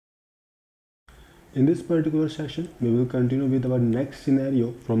In this particular session, we will continue with our next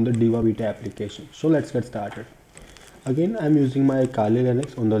scenario from the Diva Beta application. So let's get started. Again, I'm using my Kali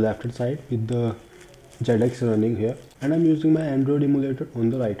Linux on the left hand side with the ZX running here, and I'm using my Android emulator on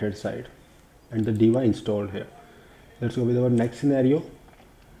the right hand side and the Diva installed here. Let's go with our next scenario,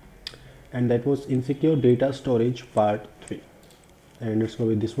 and that was insecure data storage part 3. And let's go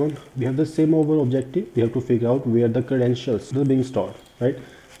with this one. We have the same overall objective. We have to figure out where the credentials are being stored, right?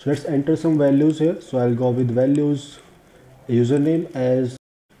 So let's enter some values here. So I'll go with values, username as,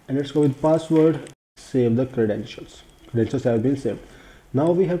 and let's go with password, save the credentials. Credentials have been saved. Now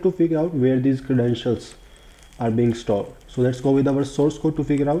we have to figure out where these credentials are being stored. So let's go with our source code to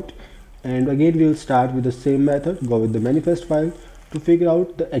figure out. And again, we'll start with the same method, go with the manifest file to figure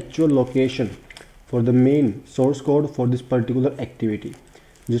out the actual location for the main source code for this particular activity.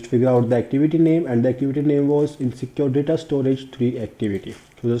 Just figure out the activity name, and the activity name was insecure data storage 3 activity.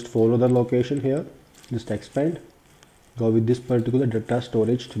 So just follow the location here, just expand, go with this particular data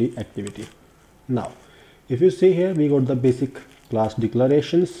storage 3 activity. Now if you see here, we got the basic class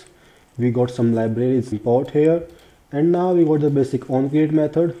declarations, we got some libraries import here, and now we got the basic onCreate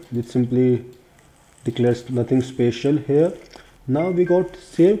method which simply declares nothing special here. Now we got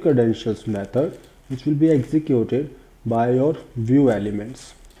save credentials method which will be executed by your view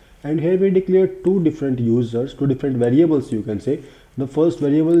elements, and here we declare two different users, two different variables you can say. The first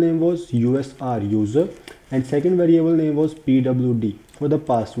variable name was USR user, and second variable name was PWD for the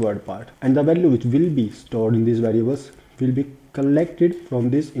password part, and the value which will be stored in these variables will be collected from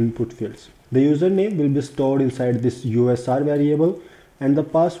these input fields. The username will be stored inside this USR variable, and the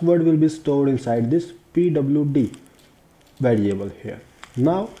password will be stored inside this PWD variable here.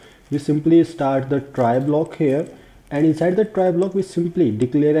 Now we simply start the try block here, and inside the try block we simply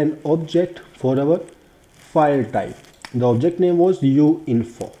declare an object for our file type. The object name was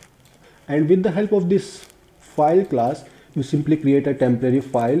uinfo, and with the help of this file class we simply create a temporary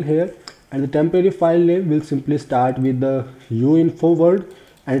file here, and the temporary file name will simply start with the uinfo word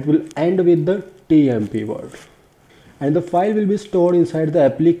and it will end with the tmp word, and the file will be stored inside the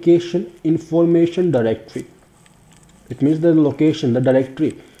application information directory. It means the location, the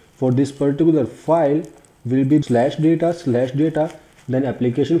directory for this particular file will be /data/data, then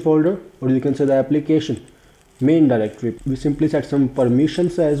application folder, or you can say the application main directory. We simply set some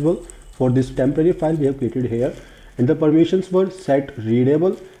permissions as well for this temporary file we have created here, and the permissions were set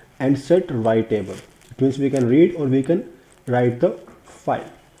readable and set writable. It means we can read or we can write the file.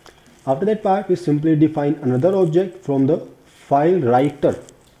 After that part, we simply define another object from the file writer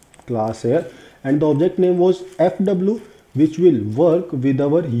class here, and the object name was fw, which will work with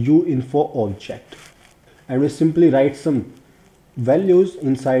our uinfo object, and we simply write some values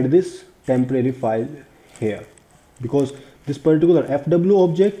inside this temporary file here, because this particular fw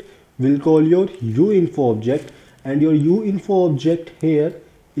object will call your uinfo object, and your uinfo object here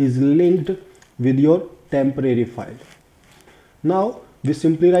is linked with your temporary file. Now we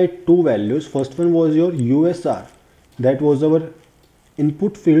simply write two values. First one was your USR, that was our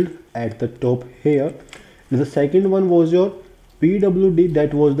input field at the top here, and the second one was your PWD,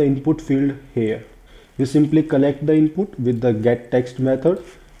 that was the input field here. We simply collect the input with the getText method.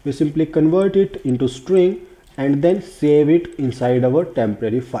 We simply convert it into string and then save it inside our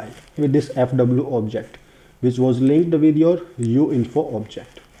temporary file with this fw object which was linked with your uinfo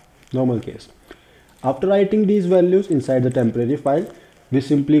object. Normal case. After writing these values inside the temporary file, we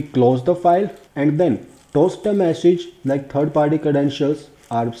simply close the file and then toast a message like third-party credentials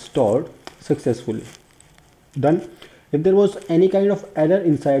are stored successfully. Done. If there was any kind of error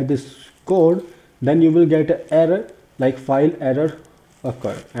inside this code, then you will get an error like file error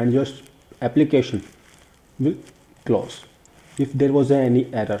occur, and your application will close if there was any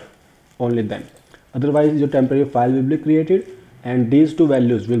error, only then. Otherwise your temporary file will be created and these two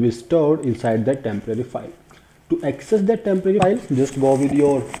values will be stored inside that temporary file. To access that temporary file, just go with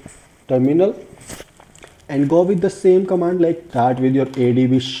your terminal and go with the same command, like start with your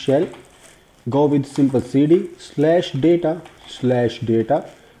adb shell, go with simple cd /data/data,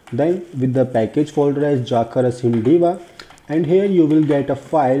 then with the package folder as Jakarasim Diva, and here you will get a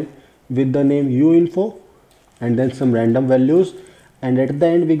file with the name uinfo and then some random values, and at the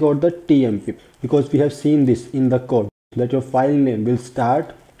end we got the tmp, because we have seen this in the code that your file name will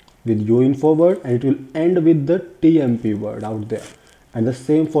start with uinfo word and it will end with the tmp word out there, and the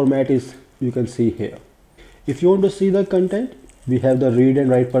same format is you can see here. If you want to see the content, we have the read and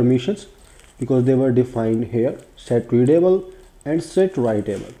write permissions because they were defined here, set readable and set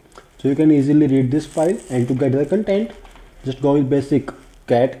writable, so you can easily read this file. And to get the content, just go with basic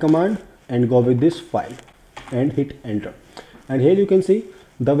cat command and go with this file and hit enter, and here you can see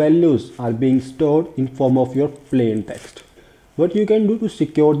the values are being stored in form of your plain text. What you can do to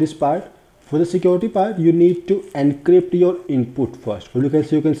secure this part, for the security part, you need to encrypt your input first. Or you can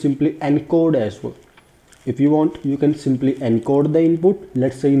simply encode as well. If you want, you can simply encode the input,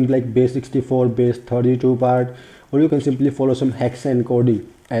 let's say in like base 64, base 32 part, or you can simply follow some hex encoding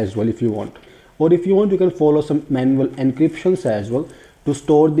as well if you want. Or if you want, you can follow some manual encryptions as well to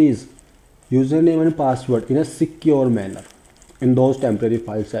store these username and password in a secure manner in those temporary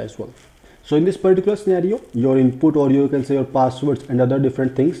files as well. So in this particular scenario, your input, or you can say your passwords and other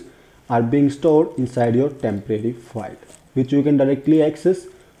different things, are being stored inside your temporary file, which you can directly access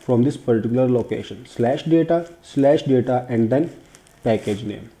from this particular location, /data/data and then package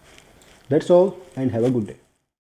name. That's all, and have a good day.